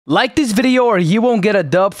Like this video or you won't get a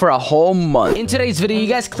dub for a whole month. In today's video, you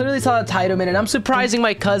guys clearly saw the title, man, and I'm surprising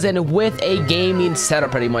my cousin with a gaming setup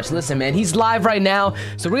pretty much. Listen, man, he's live right now,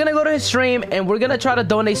 so we're gonna go to his stream and we're gonna try to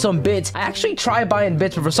donate some bits. I actually tried buying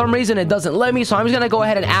bits, but for some reason it doesn't let me, so I'm just gonna go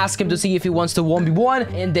ahead and ask him to see if he wants to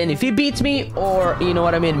 1v1, and then if he beats me, or you know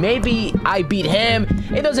what I mean, maybe I beat him,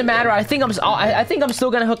 it doesn't matter. I think I'm still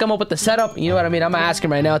gonna hook him up with the setup, you know what I mean. I'm gonna ask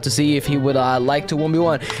him right now to see if he would like to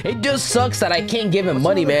 1v1. It just sucks that I can't give him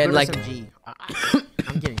money, man. Like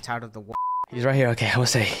I'm getting tired of the war. He's right here. Okay, I'm gonna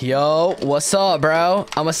say, yo, what's up, bro?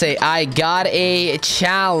 I'm gonna say, I got a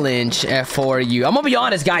challenge for you. I'm gonna be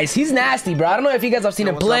honest, guys. He's nasty, bro. I don't know if you guys have seen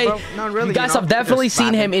him play. Not really. You guys have definitely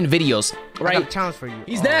seen him in videos, right? I got a challenge for you.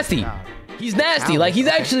 He's nasty. God. He's nasty. Like, he's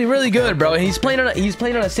actually really good, bro. And he's playing on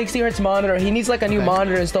a 60 hertz monitor. He needs like a new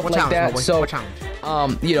monitor and stuff like that. So,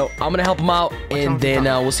 you know, I'm gonna help him out, and then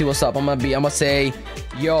we'll see what's up. I'm gonna say,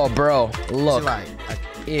 yo, bro, look.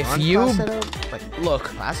 If you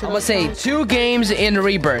look, I'm gonna say 2 games in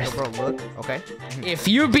Rebirth. Bro, look. Okay. If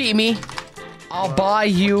you beat me, I'll buy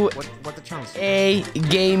you a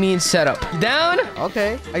gaming setup. You down?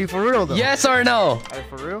 Okay. Are you for real though? Yes or no? Are you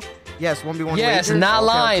for real? Yes. 1v1. Yes, wagers? not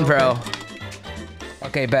okay, lying, okay. bro.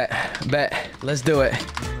 Okay, bet. Let's do it.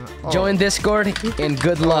 Join Discord and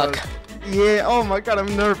good luck. Yeah. Oh my God,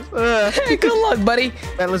 I'm nervous. Hey, good luck, buddy.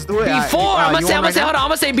 Man, let's do it. Before I'm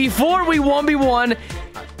gonna say before we 1v1.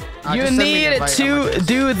 You need to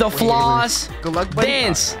do the floss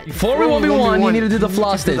dance. Before we 1v1, you need to do the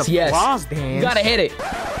floss dance. Yes. You gotta hit it.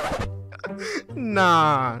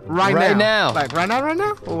 Nah. Right now. Like right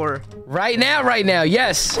now? Or? Right now.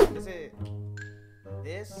 Yes. Is it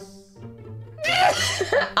this?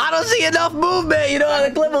 I don't see enough movement, you know, on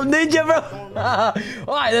the clip of Ninja, bro.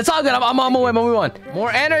 Alright, that's all good. I'm on my way, 1v1.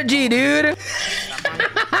 More energy, dude.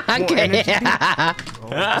 Okay.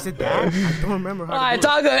 Is it that? I don't remember how. Alright, it's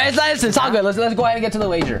all good. It's all good. Let's go ahead and get to the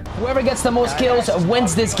wager. Whoever gets the most kills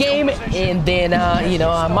wins this game, and then you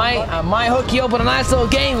know, I might hook you up with a nice little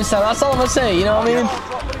game. So that's all I'm gonna say. You know what I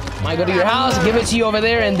mean? Might go to your house, give it to you over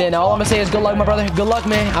there, and then all I'm gonna say is good luck, my brother. Good luck,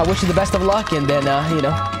 man. I wish you the best of luck, and then you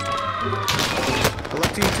know. Good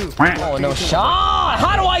luck to you too. Oh no shot!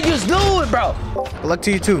 How do I just do it, bro? Good luck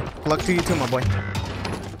to you too. Good luck to you too, my boy.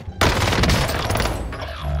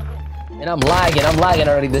 And I'm lagging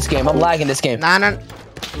already this game. I'm lagging this game. Nah.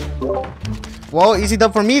 Well, easy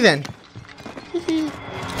dub for me then.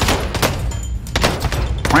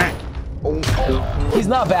 He's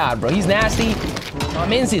not bad, bro. He's nasty.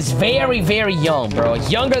 Mins is very, very young, bro.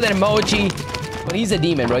 Younger than Emoji, but he's a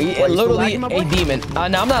demon, bro. He's literally a demon. No,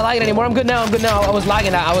 I'm not lagging anymore. I'm good now. I was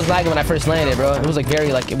lagging when I first landed, bro. It was like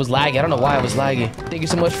it was laggy. I don't know why I was laggy. Thank you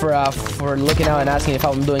so much for looking out and asking if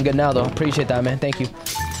I'm doing good now, though. Appreciate that, man. Thank you.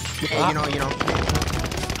 Yeah, you know.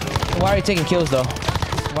 Why are you taking kills, though?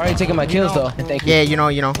 Why are you taking my kills, though? Thank you. Yeah, you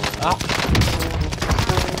know.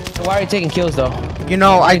 Why are you taking kills, though? You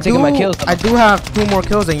know, I do have 2 more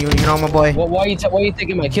kills than you, you know, my boy. Well, why are you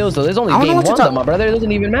taking my kills, though? There's only game 1, though, my brother. It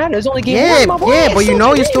doesn't even matter. There's only game 1, my boy. Yeah, but you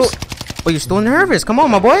know, you're still nervous. Come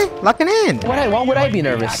on, my boy. Locking in. Why would I be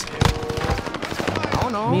nervous? I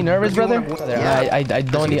don't know. Me nervous, brother? Yeah. I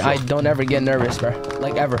don't ever get nervous, bro.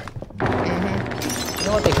 Like, ever. You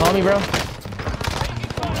know what they call me, bro?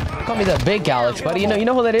 They call me the big Galex, buddy. You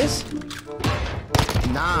know who that is?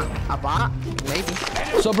 Nah, a bot? Maybe.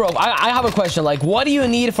 So, bro, I have a question. Like, what do you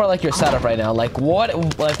need for like your setup right now? Like, what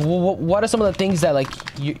are some of the things that like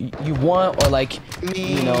you want, or like,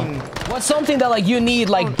 you know, what's something that like you need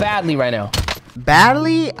like badly right now?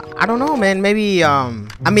 Badly? I don't know, man. Maybe I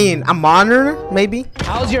mean, a monitor, maybe.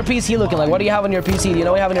 How's your PC looking? Like, what do you have on your PC? Do you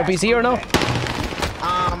know what you have on your PC or no?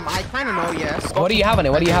 I kind of know, yes. What do you have on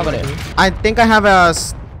it? I think I have a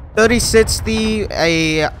 3060,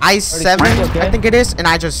 a i7, okay. I think it is, and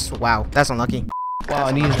wow, that's unlucky. Wow,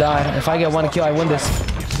 I need to die. If I get 1 kill, I win this.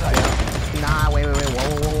 Nah, wait,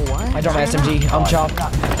 whoa, what? I dropped my SMG. I'm chopped.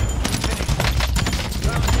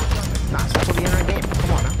 Nah, it's supposed to be in our game.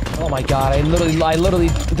 Come on now. Oh my God, I literally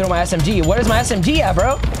threw my SMG. Where's my SMG at,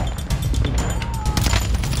 bro?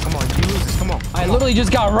 Come on, you lose this. Come on. I literally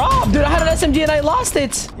just got robbed, dude. I had an SMG and I lost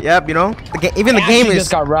it. Yep, you know, even the game just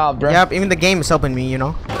got robbed, bro. Yep, even the game is helping me, you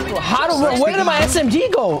know. Where did my SMG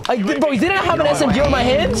go? Bro, didn't I have an SMG on my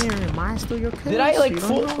hands? Did I like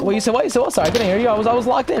fool? What you said? What? Sorry, I couldn't hear you. I was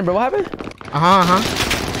locked in, bro. What happened?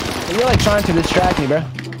 You're like trying to distract me, bro.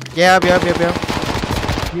 Yep.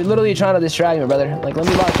 You're literally trying to distract me, brother. Like, let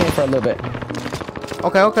me lock in for a little bit.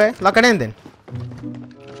 Okay. Lock it in then.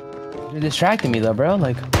 You're distracting me though, bro.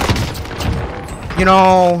 Like, you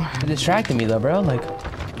know. You're distracting me though, bro. Like,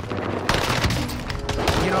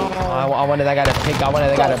 you know. I wanted that guy to pick. I wanted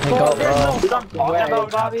that guy to pick up, bro.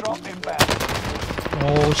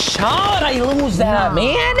 Oh, shot! I lose that,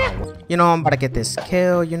 man. You know, I'm about to get this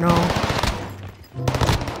kill. You know,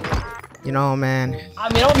 man.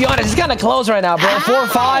 I mean, I'll be honest, it's kind of close right now, bro.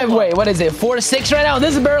 4-5. Wait, what is it? 4-6 right now.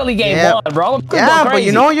 This is barely game one, bro. Yeah, but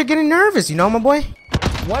you know, you're getting nervous. You know, my boy.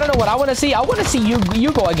 Want to know what I want to see? I want to see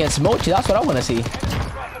you go against Mochi. That's what I want to see.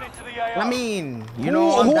 I mean, you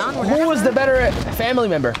know, who is the better family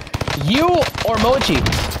member, you or Mochi?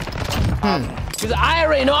 Because I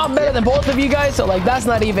already know I'm better than both of you guys, so like that's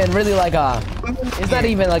not even really like a, it's not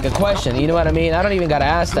even like a question. You know what I mean? I don't even gotta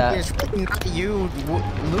ask that. It's not you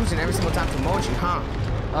losing every single time to Mochi, huh?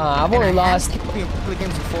 I've only lost.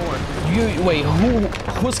 Games before. You wait,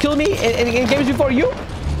 who's killed me in games before you?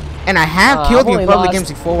 And I have killed you in public games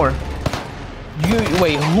before. You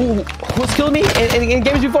wait, who's killed me in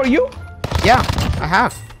games before you? Yeah, I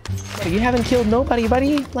have. But you haven't killed nobody,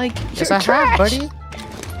 buddy. Like, yes, I have, buddy.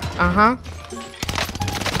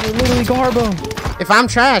 You're literally garbo. If I'm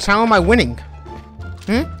trash, how am I winning?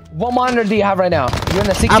 What monitor do you have right now? You're in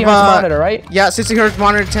a 60 hertz monitor, right? Yeah, 60 hertz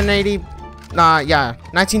monitor, 1080. Yeah,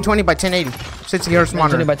 1920 by 1080. 60 hertz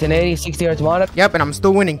monitor. 1920 by 1080, 60 hertz monitor. Yep, and I'm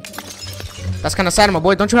still winning. That's kind of sad, my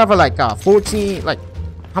boy. Don't you have a like 14? Like,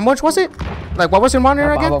 how much was it? Like, what was your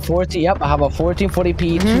monitor again? I have a 14. Yep, I have a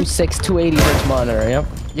 1440p 280 hertz monitor. Yep.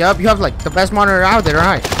 Yep, you have like the best monitor out there,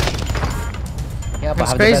 right? Yep, I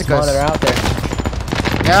have the best monitor out there.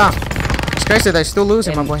 Yeah, it's crazy that they're still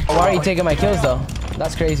losing, my boy. Why are you taking my kills though?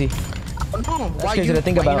 That's crazy. That's crazy to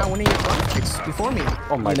think about. You're not winning your before me.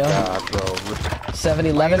 Oh my god, bro.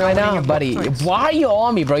 7-11 right now, buddy. Why are you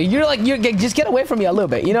on me, bro? You're like, just get away from me a little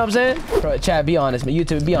bit. You know what I'm saying? Bro, Chad, be honest, man.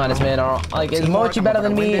 YouTube, be honest, man. Like, is Mochi better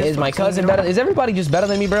than me? Is my cousin better? Is everybody just better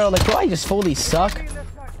than me, bro? Like, do I just fully suck?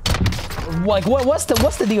 Like, what's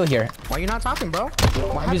the deal here? Why are you not talking, bro?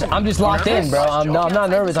 I'm just locked in, bro. I'm not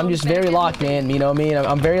nervous. I'm just very locked in. You know what I mean?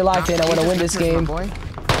 I'm very locked in. I want to win this game.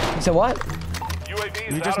 You said what?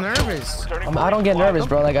 You're just nervous. I don't get nervous,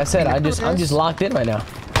 bro. Like I said, I'm just locked in right now.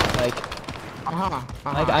 Like,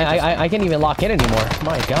 I can't even lock in anymore.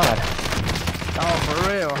 My God. Oh, for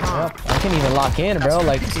real, huh? Yep, I can't even lock in, bro.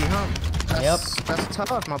 Like, yep. That's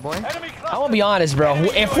tough, my boy. I won't be honest, bro.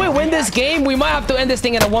 If we win this game, we might have to end this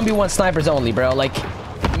thing in a 1v1 snipers only, bro. Like,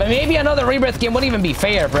 maybe another Rebirth game wouldn't even be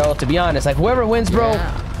fair, bro, to be honest. Like, whoever wins, bro,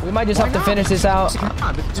 we might just have to finish this out.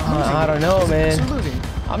 I don't know, man.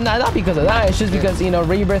 I'm not because of that. It's just because, you know,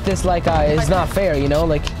 Rebirth is like, it's not fair, you know?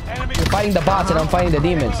 Like, you're fighting the bots and I'm fighting the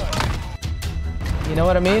demons. You know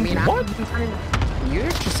what I mean? What? You're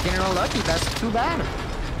just getting unlucky. That's too bad.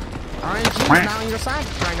 RNG is not on your side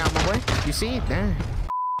right now, my boy. You see? Damn.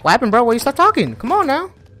 What happened, bro? Why you stop talking? Come on now.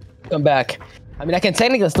 Come back. I mean, I can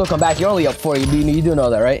technically still come back. You're only up 4. You do know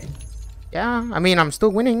that, right? Yeah. I mean, I'm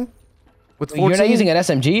still winning. With 14. You're not using an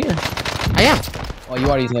SMG? I am. Oh, you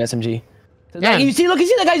are using an SMG. Yeah. You see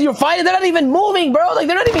the guys you're fighting? They're not even moving, bro. Like,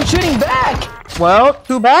 they're not even shooting back. Well,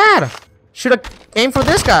 too bad. Should have aimed for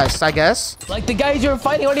this guys, I guess. Like, the guys you're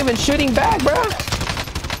fighting aren't even shooting back, bro.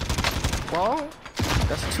 Well,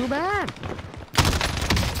 that's too bad.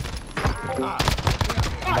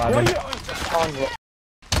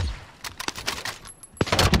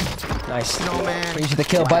 Nice. No, man. Appreciate the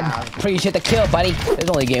kill, bud. Appreciate the kill, buddy. There's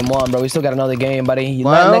only game 1, bro. We still got another game, buddy.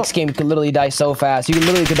 Next game, you could literally die so fast. You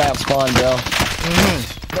literally could die off spawn, bro.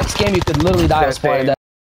 Next game, you could literally die off spawn.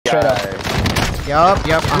 Straight up. Yup.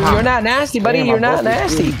 You're not nasty, buddy. You're not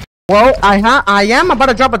nasty. Well, I am about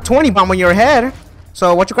to drop a 20 bomb on your head.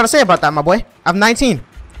 So what you gotta say about that, my boy? I have 19.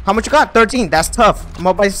 How much you got? 13. That's tough. I'm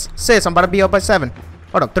up by 6. I'm about to be up by 7.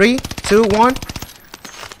 Hold up. 3, 2, 1.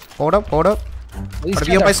 Hold up. These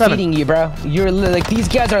guys are feeding you, bro. You're like, these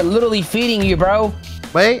guys are literally feeding you, bro.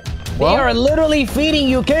 Wait. They are literally feeding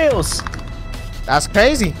you kills. That's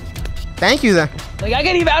crazy. Thank you then. Like, I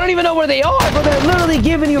don't even know where they are, but they're literally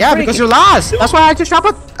giving you. Yeah, because you're lost. That's why I just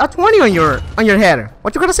dropped a 20 on your head.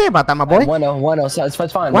 What you gotta say about that, my boy? 1-0, so it's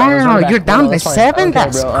fine. Wow, you're down by 7.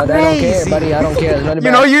 That's crazy. I don't care, buddy. I don't care.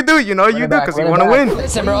 You know you do. You know you do, because you want to win.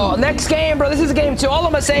 Listen, bro. Next game, bro. This is game 2. All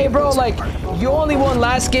I'm gonna say, bro. Like, you only won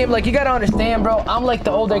last game. Like, you gotta understand, bro. I'm like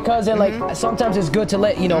the older cousin. Like, sometimes it's good to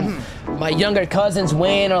let my younger cousins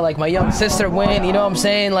win, or like my young sister win. You know what I'm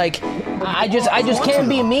saying? Like, I just can't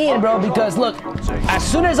be mean, bro. Because look, as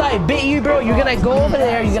soon as I beat you, bro, you're gonna go over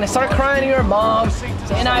there, you're gonna start crying to your mom,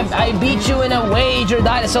 and I beat you in a wager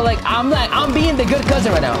diet. So like, I'm being the good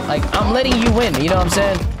cousin right now. Like, I'm letting you win. You know what I'm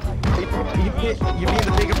saying? you're being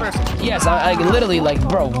the bigger person. Yes, I literally, like,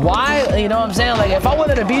 bro, why? You know what I'm saying? Like, if I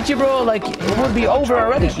wanted to beat you, bro, like, it would be over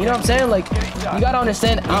already. You know what I'm saying? Like, you gotta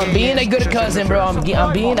understand, I'm being a good cousin, bro. I'm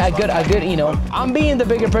being a good, you know, I'm being the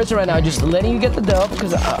bigger person right now, just letting you get the dub,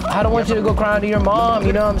 because I don't want you to go crying to your mom,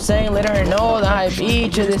 you know what I'm saying? Let her know that I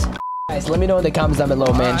beat you this. Guys, let me know in the comments down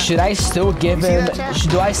below, man. Should I still give him,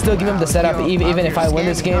 do I still give him the setup even if I win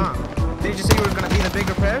this game? Did you say you were gonna be the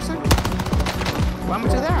bigger person? Why am I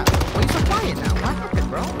do that? Why are you so quiet now? What happened,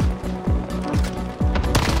 bro?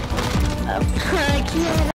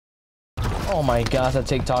 Oh my gosh, a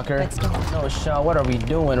TikToker. No shot, what are we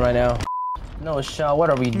doing right now? No shot, what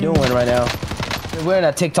are we doing right now? We're in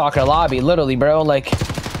a TikToker lobby, literally, bro. Like,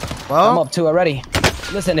 well, I'm up 2 already.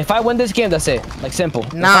 Listen, if I win this game, that's it. Like, simple.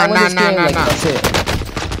 Nah. That's it.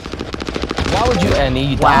 Why would you? And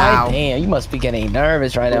you died? Damn, you must be getting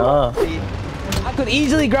nervous right now, huh? I could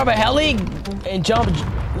easily grab a heli and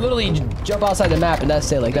literally jump outside the map, and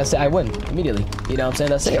that's it. Like, that's it. I win immediately. You know what I'm saying?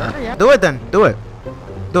 That's it. Yeah. Do it then. Do it.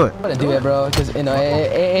 Do it. I'm gonna do it, bro, because you know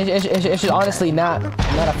it's just honestly not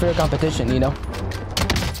a fair competition, you know.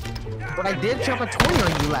 But I did jump a 20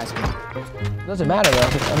 on you last game. Doesn't matter, though.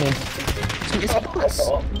 I mean,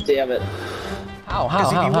 damn it. How?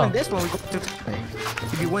 If you win this one, we go to tie.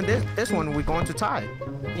 If you win this one, we're going to tie.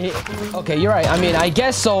 Yeah, okay, you're right. I mean, I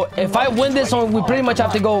guess so. If I win this one, we pretty much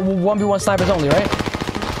have to go 1v1 snipers only, right?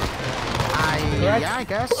 Yeah, I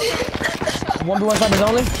guess. 1v1 snipers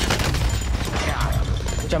only?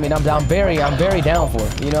 Which I mean, I'm very down for.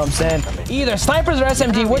 You know what I'm saying? Either snipers or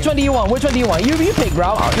SMG. Which one do you want? Which one do you want? You pick,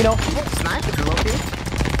 bro. You know. Snipers, okay.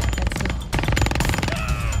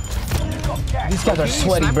 These guys are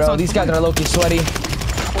sweaty, bro. These guys are low-key sweaty.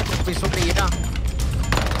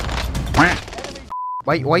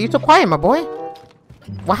 Why you so quiet, my boy?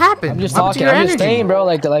 What happened? I'm just talking. I'm just saying, bro.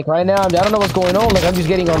 Like right now, I don't know what's going on. Like, I'm just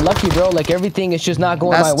getting unlucky, bro. Like, everything is just not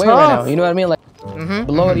going my way right now. You know what I mean? Like,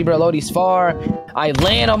 Lodi, bro. Lodi's far. I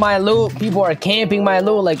land on my loot. People are camping my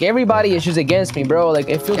loot. Like, everybody is just against me, bro. Like,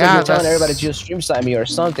 it feels like you're telling everybody to just stream side me or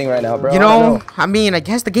something right now, bro. You know, I mean, I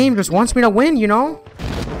guess the game just wants me to win, you know?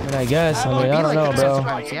 I guess. I mean, I don't know, bro.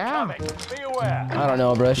 Yeah. I don't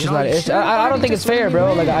know, bro. It's just not. I don't think it's fair,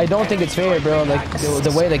 bro. Like, I don't think it's fair, bro. Like,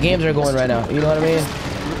 the way the games are going right now. You know what I mean?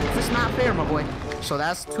 It's not fair, my boy. So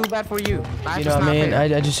that's too bad for you. You know what I mean?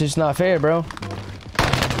 It's not fair, bro.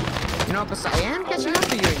 You know, because I am catching up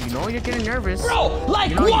to you. You know, you're getting nervous. Bro,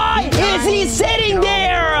 like, why is he sitting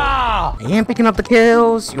there? I am picking up the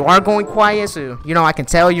kills. You are going quiet, so, you know, I can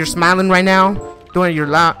tell you're smiling right now. Doing your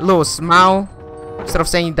little smile. Instead of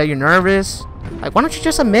saying that you're nervous. Like, why don't you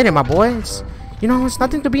just admit it, my boy? It's, you know, it's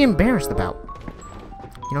nothing to be embarrassed about.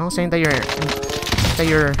 You know, saying that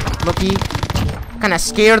you're lucky, kind of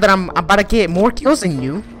scared that I'm about to get more kills than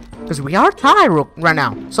you. Because we are tied right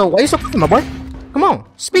now. So, why are you so quiet, my boy? Come on,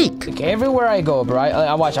 speak. Like, everywhere I go, bro,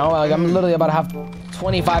 I watch. I'm literally about to have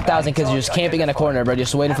 25,000 kids just camping in a corner, bro,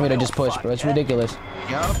 just waiting for me to just push, bro. It's ridiculous.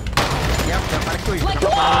 Yup.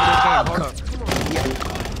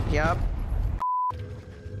 Yup.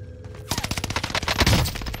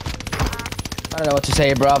 I don't know what to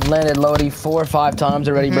say, bro. I've landed Lodi 4 or 5 times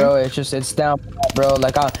already, bro. It's down, bro.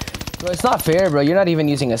 Like, bro, it's not fair, bro. You're not even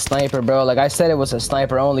using a sniper, bro. Like, I said it was a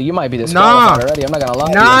sniper only. You might be disqualified already. I'm not gonna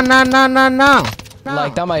lie. No.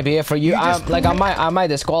 Like, that might be it for you. I might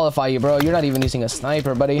disqualify you, bro. You're not even using a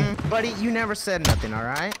sniper, buddy. Buddy, you never said nothing, all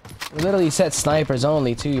right? We literally said snipers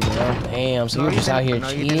only, too, bro. Damn. So you're just out here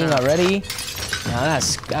cheating already? Nah,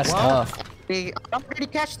 that's tough. I'm already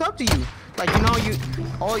catched up to you. Like, you know,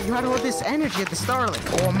 you had all this energy at the start. Like,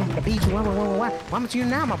 oh, I'm gonna beat you. What happened to you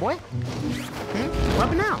now, my boy? What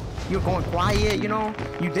happened now? You're going quiet, you know.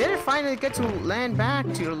 You did finally get to land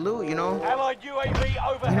back to your loot, you know.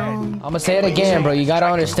 I'm gonna say it again, bro. You gotta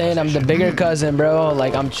understand, I'm the bigger cousin, bro.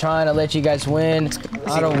 Like, I'm trying to let you guys win.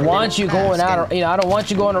 I don't want you going out, you know, I don't want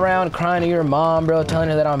you going around crying to your mom, bro, telling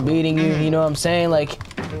her that I'm beating you. You know what I'm saying? Like,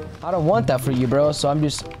 I don't want that for you, bro. So I'm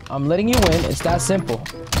letting you win. It's that simple.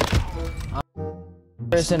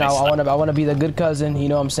 Listen, I wanna be the good cousin. You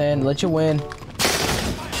know what I'm saying? Let you win.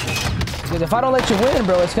 Because if I don't let you win,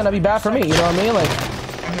 bro, it's gonna be bad for me. You know what I mean? Like,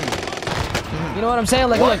 you know what I'm saying?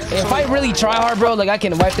 Like, look, if I really try hard, bro, like, I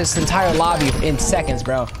can wipe this entire lobby in seconds,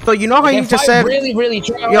 bro. So you know how you just said? Really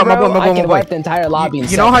try hard, bro, I can wipe the entire lobby in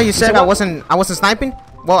seconds. You know how you said I wasn't sniping?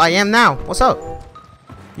 Well, I am now. What's up?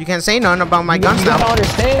 You can't say nothing about my gun stuff. You gotta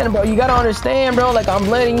understand, bro. You gotta understand, bro. Like, I'm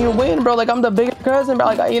letting you win, bro. Like, I'm the bigger cousin, bro.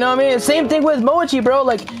 Like, you know what I mean? Same thing with Mochi, bro.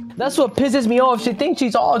 Like, that's what pisses me off. She thinks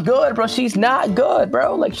she's all good, bro. She's not good,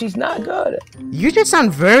 bro. Like, she's not good. You just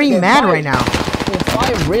sound very mad right now. If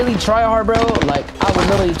I really try hard, bro, like, I would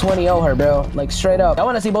literally 20-0 her, bro. Like, straight up. I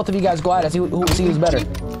want to see both of you guys go at it, see who's better.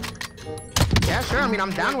 Yeah, sure. I mean,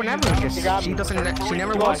 I'm down whenever. She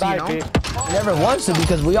never wants to, you know? She never wants to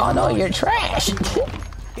because we all know you're trash.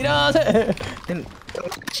 You know what I'm saying? Then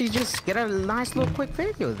she just get a nice little quick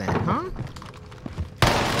video then, huh?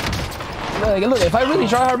 Look, if I really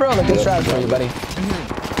try hard, bro, like, this trash for you, buddy. Look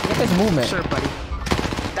at this movement. Sure, buddy.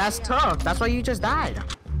 That's tough. That's why you just died.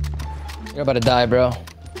 You're about to die, bro.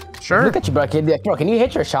 Sure. Look at you, bro, kid. Bro, can you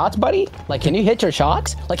hit your shots, buddy? Like, can you hit your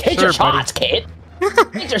shots? Like, hit your shots, kid.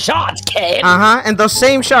 Hit your shots, kid. And those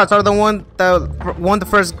same shots are the one that won the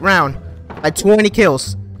first round. Like 20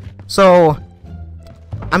 kills. So,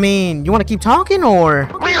 I mean, you want to keep talking or?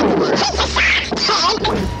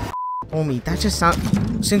 Homie, that just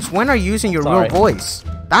sounds. Since when are you using your real voice?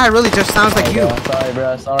 That really just sounds like you.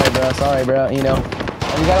 Sorry, bro. You know,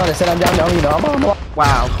 you gotta understand. I'm down. You know, I'm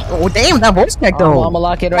wow. Oh damn, that voice crack though. I'm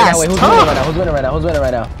lock in right now. Wait, who's winning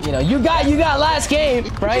right now? You know, you got last game,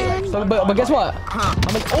 right? So, but guess what?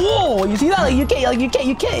 I'm like, oh, you see that? Like, you can't.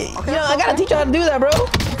 You know, I gotta teach you how to do that, bro.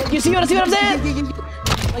 You see what I'm saying?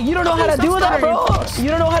 Like, you don't know how to do that, bro. You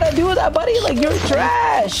don't know how to do that, buddy. Like, you're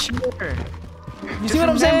trash. You see what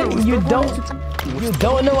I'm saying? You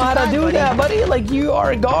don't know how to do that, buddy. Like, you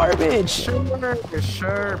are garbage.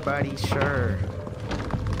 Sure, buddy. Sure.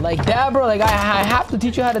 Like that, bro. Like, I have to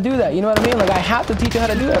teach you how to do that. You know what I mean? Like, I have to teach you how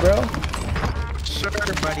to do that, bro. Sure,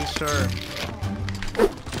 buddy. Sure.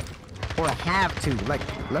 Or I have to. Like,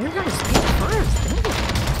 let me go to speak first.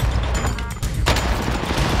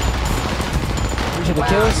 You should have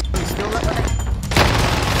kills.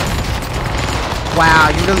 Wow,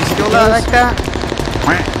 you really still like that?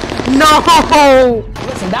 No!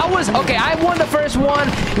 Listen, that was okay. I won the first one.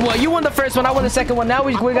 Well, you won the first one. I won the second one. Now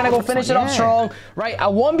we're gonna go finish it off strong, right? A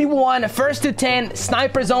 1v1, first to 10,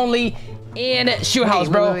 snipers only, in shoe house,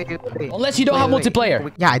 bro. Unless you don't have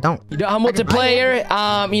multiplayer. Yeah, I don't. You don't have multiplayer.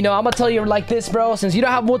 You know, I'm gonna tell you like this, bro. Since you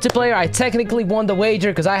don't have multiplayer, I technically won the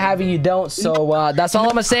wager because I have it, you don't. So that's all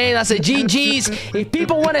I'm gonna say. That's a GG's. If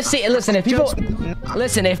people want to see, listen. If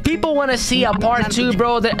people want to see a part 2,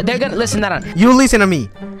 bro, they're gonna listen. You listen to me.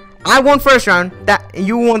 I won first round. That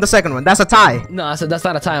you won the second one. That's a tie. No, that's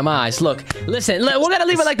not a tie in my eyes. Look, listen. We're gonna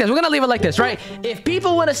leave it like this. Right? If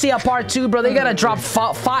people want to see a part 2, bro, they gotta drop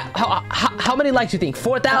five. How many likes you think?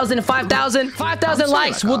 4,000, 5,000, 5,000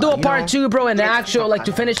 likes. We'll do a part 2, bro, in the actual, like,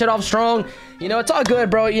 to finish it off strong. You know, it's all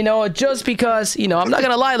good, bro. You know, just because, you know, I'm not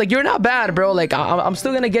gonna lie, like, you're not bad, bro. Like, I'm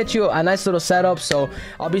still gonna get you a nice little setup. So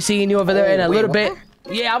I'll be seeing you over there in a little bit.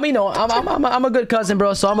 Yeah, I mean, no, I'm a good cousin,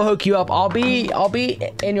 bro. So I'm gonna hook you up. I'll be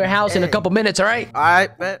in your house in a couple minutes. All right. All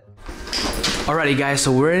right, bet. Alrighty, guys.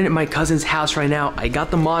 So we're in my cousin's house right now. I got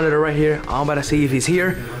the monitor right here. I'm about to see if he's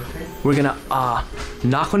here. We're gonna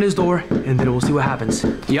knock on his door and then we'll see what happens.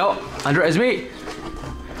 Yo, Andre, it's me.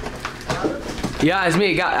 Yeah, it's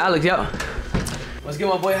me. Got Alex. Yo. What's good,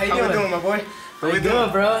 my boy? How you doing, my boy? Pretty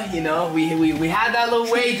good, bro. You know, we had that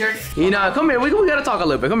little wager. You know, come here. We gotta talk a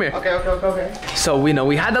little bit. Come here. Okay. So we know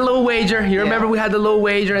we had the little wager. You remember we had the little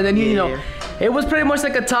wager, and then you know, it was pretty much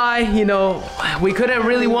like a tie. You know, we couldn't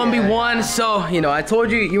really 1v1. So you know, I told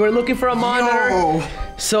you you were looking for a monitor.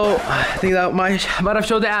 So I think that might have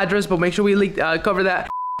showed the address, but make sure we cover that.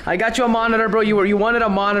 I got you a monitor, bro. You wanted a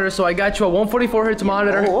monitor, so I got you a 144 hertz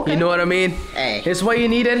monitor. Oh, okay. You know what I mean? Hey. It's what you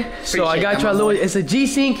needed. So I got you a little. It's a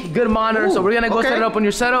G-Sync, good monitor. So we're gonna go set it up on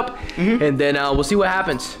your setup, and then we'll see what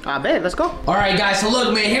happens. I bet. Let's go. All right, guys. So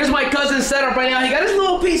look, man. Here's my cousin's setup right now. He got his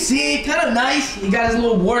little PC, kind of nice. He got his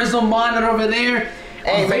little Warzone monitor over there.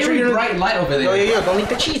 Hey, make sure you're bright light over there. Yo, don't leak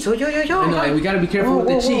the cheats. Yo. No, we gotta be careful with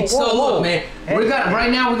the cheats. So look, man, right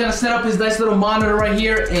now we're gonna set up his nice little monitor right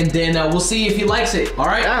here, and then we'll see if he likes it. All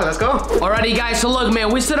right? Yeah, let's go. Alrighty, guys. So look,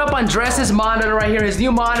 man, we set up Andres' monitor right here. His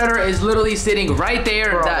new monitor is literally sitting right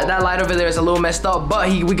there. That light over there is a little messed up, but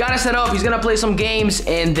we got it set up. He's gonna play some games,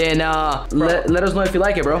 and then let us know if you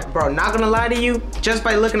like it, bro. Bro, not gonna lie to you, just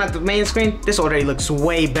by looking at the main screen, this already looks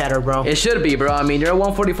way better, bro. It should be, bro. I mean, you're at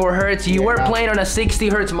 144 hertz. You were playing on a 60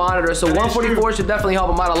 hertz monitor, so 144 should definitely help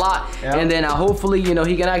him out a lot. Yep. And then hopefully, you know,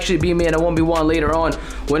 he can actually beat me in a 1v1 later on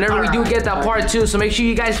whenever we do get that part 2. So make sure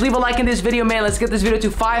you guys leave a like in this video, man. Let's get this video to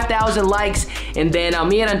 5,000 likes, and then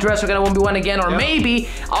me and Andres are gonna 1v1 again, or maybe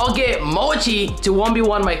I'll get Mochi to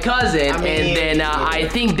 1v1 my cousin, and then I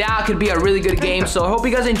think that could be a really good game. So I hope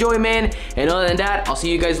you guys enjoy, man, and other than that, I'll see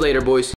you guys later, boys.